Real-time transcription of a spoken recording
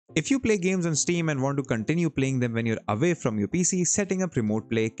If you play games on Steam and want to continue playing them when you're away from your PC, setting up remote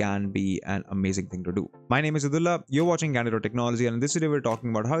play can be an amazing thing to do. My name is Abdullah, you're watching Candid.Technology, and in this video we're talking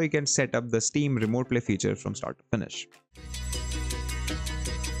about how you can set up the Steam remote play feature from start to finish.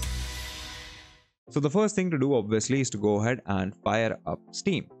 So the first thing to do obviously is to go ahead and fire up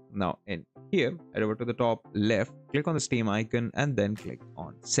Steam. Now in here, head over to the top left, click on the Steam icon and then click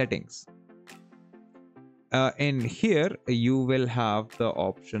on settings. In here, you will have the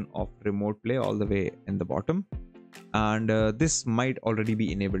option of remote play all the way in the bottom. And this might already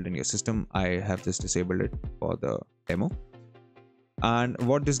be enabled in your system. I have just disabled it for the demo. And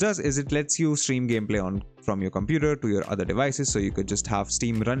what this does is it lets you stream gameplay from your computer to your other devices. So you could just have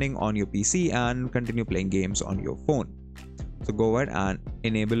Steam running on your PC and continue playing games on your phone. So go ahead and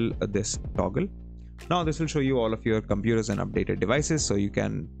enable this toggle. Now this will show you all of your computers and updated devices, so you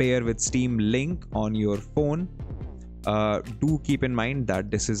can pair with Steam Link on your phone. Do keep in mind that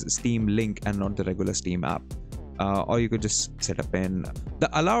this is Steam Link and not the regular Steam app. Or you could just set up in the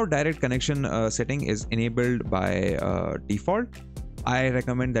allow direct connection setting is enabled by default. I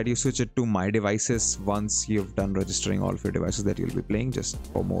recommend that you switch it to my devices once you've done registering all of your devices that you'll be playing, just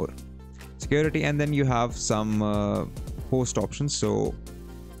for more security. And then you have some host options. So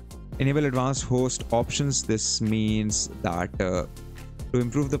enable advanced host options. This means that to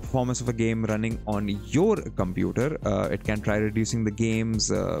improve the performance of a game running on your computer, it can try reducing the game's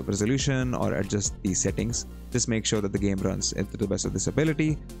resolution or adjust these settings. Just make sure that the game runs to the best of this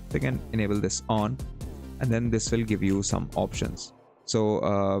ability. So you can enable this on, and then this will give you some options.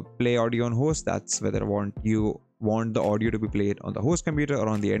 So play audio on host, that's whether you want the audio to be played on the host computer or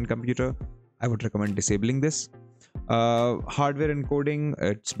on the end computer. I would recommend disabling this. Hardware encoding,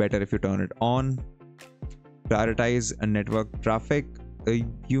 it's better if you turn it on. Prioritize a network traffic,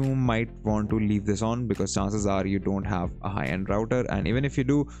 you might want to leave this on because chances are you don't have a high-end router, and even if you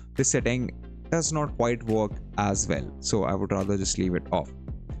do, this setting does not quite work as well, so I would rather just leave it off.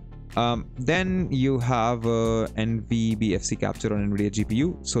 Then you have NVBFC capture on NVIDIA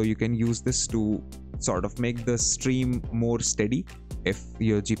GPU, so you can use this to sort of make the stream more steady. If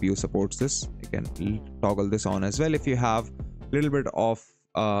your GPU supports this, you can toggle this on as well if you have a little bit of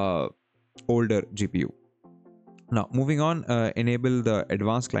older GPU. Now moving on, enable the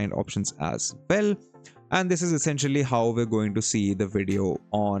advanced client options as well, and this is essentially how we're going to see the video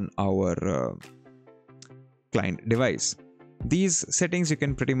on our client device. These settings you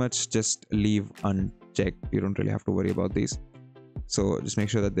can pretty much just leave unchecked. You don't really have to worry about these, so just make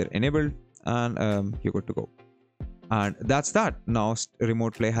sure that they're enabled and you're good to go. And that's that. Now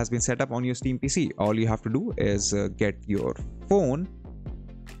remote play has been set up on your Steam PC. All you have to do is get your phone.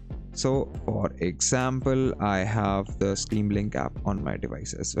 So for example, I have the Steam Link app on my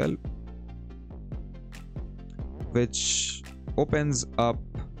device as well, which opens up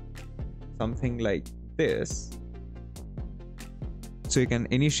something like this. So you can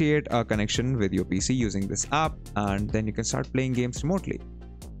initiate a connection with your PC using this app, and then you can start playing games remotely.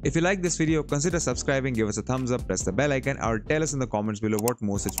 If you like this video, consider subscribing, give us a thumbs up, press the bell icon, or tell us in the comments below what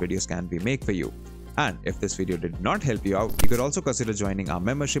more such videos can we make for you. And if this video did not help you out, you could also consider joining our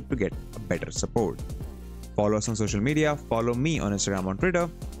membership to get a better support. Follow us on social media, follow me on Instagram, on Twitter,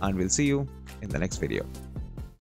 and we'll see you in the next video.